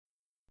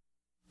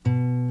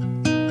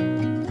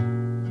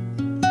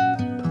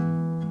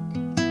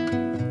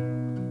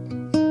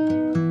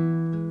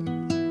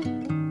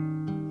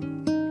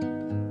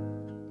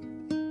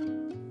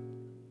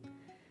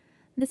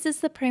This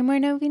is the Pray More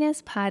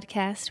Novenas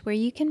podcast where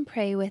you can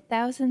pray with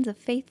thousands of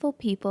faithful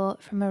people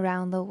from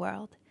around the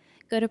world.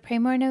 Go to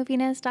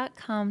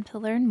praymorenovenas.com to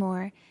learn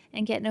more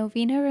and get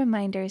novena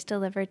reminders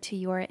delivered to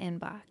your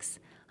inbox.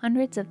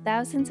 Hundreds of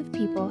thousands of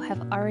people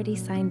have already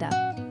signed up.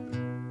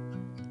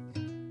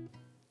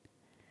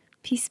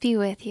 Peace be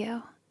with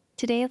you.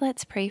 Today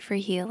let's pray for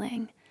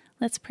healing.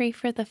 Let's pray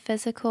for the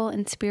physical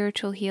and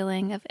spiritual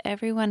healing of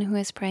everyone who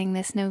is praying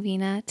this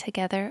novena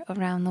together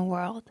around the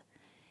world.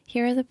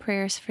 Here are the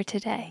prayers for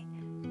today,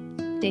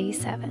 Day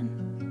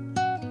 7.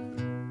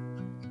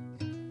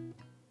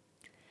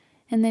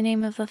 In the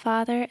name of the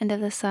Father, and of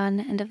the Son,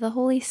 and of the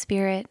Holy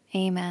Spirit,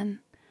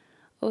 Amen.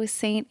 O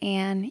Saint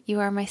Anne, you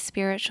are my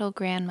spiritual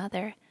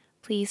grandmother.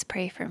 Please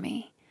pray for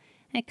me.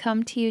 I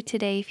come to you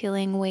today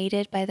feeling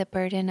weighted by the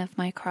burden of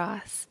my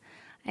cross.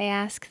 I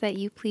ask that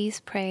you please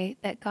pray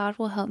that God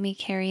will help me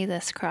carry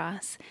this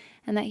cross,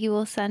 and that He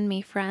will send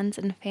me friends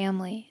and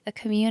family, a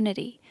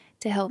community,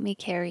 to help me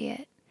carry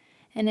it.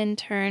 And in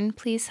turn,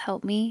 please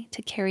help me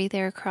to carry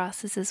their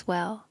crosses as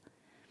well.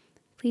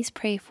 Please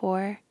pray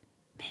for,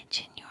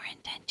 mention your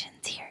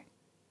intentions here.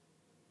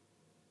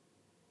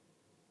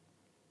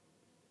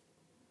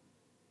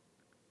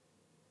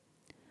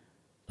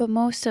 But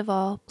most of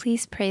all,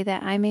 please pray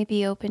that I may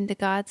be open to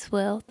God's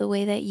will the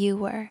way that you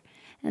were,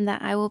 and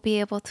that I will be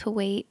able to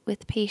wait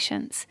with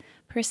patience,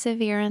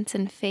 perseverance,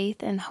 and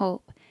faith and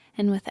hope,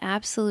 and with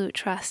absolute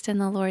trust in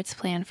the Lord's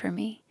plan for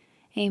me.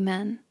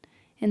 Amen.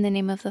 In the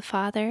name of the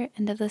Father,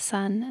 and of the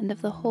Son, and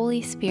of the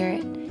Holy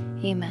Spirit.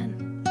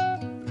 Amen.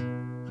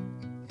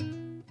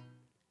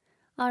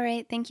 All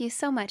right, thank you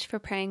so much for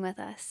praying with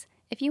us.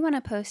 If you want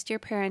to post your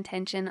prayer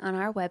intention on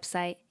our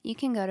website, you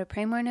can go to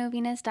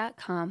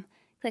praymorenovenas.com,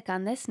 click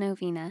on this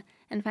novena,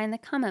 and find the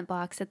comment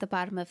box at the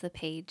bottom of the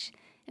page.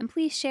 And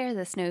please share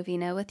this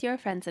novena with your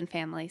friends and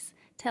families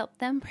to help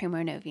them pray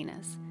more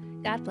novenas.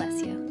 God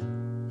bless you.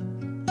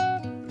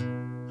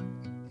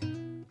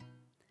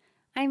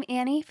 I'm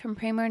Annie from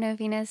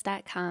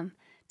praymorenovenas.com.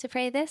 To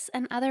pray this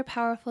and other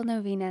powerful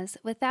novenas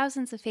with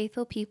thousands of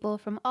faithful people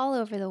from all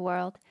over the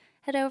world,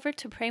 head over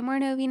to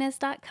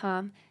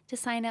praymorenovenas.com to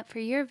sign up for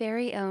your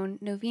very own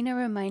novena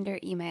reminder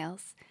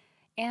emails.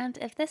 And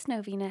if this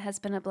novena has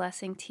been a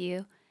blessing to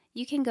you,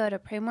 you can go to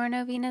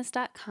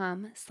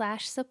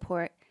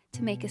praymorenovenas.com/support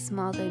to make a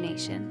small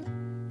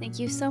donation. Thank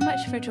you so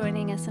much for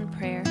joining us in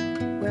prayer.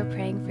 We're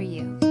praying for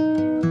you.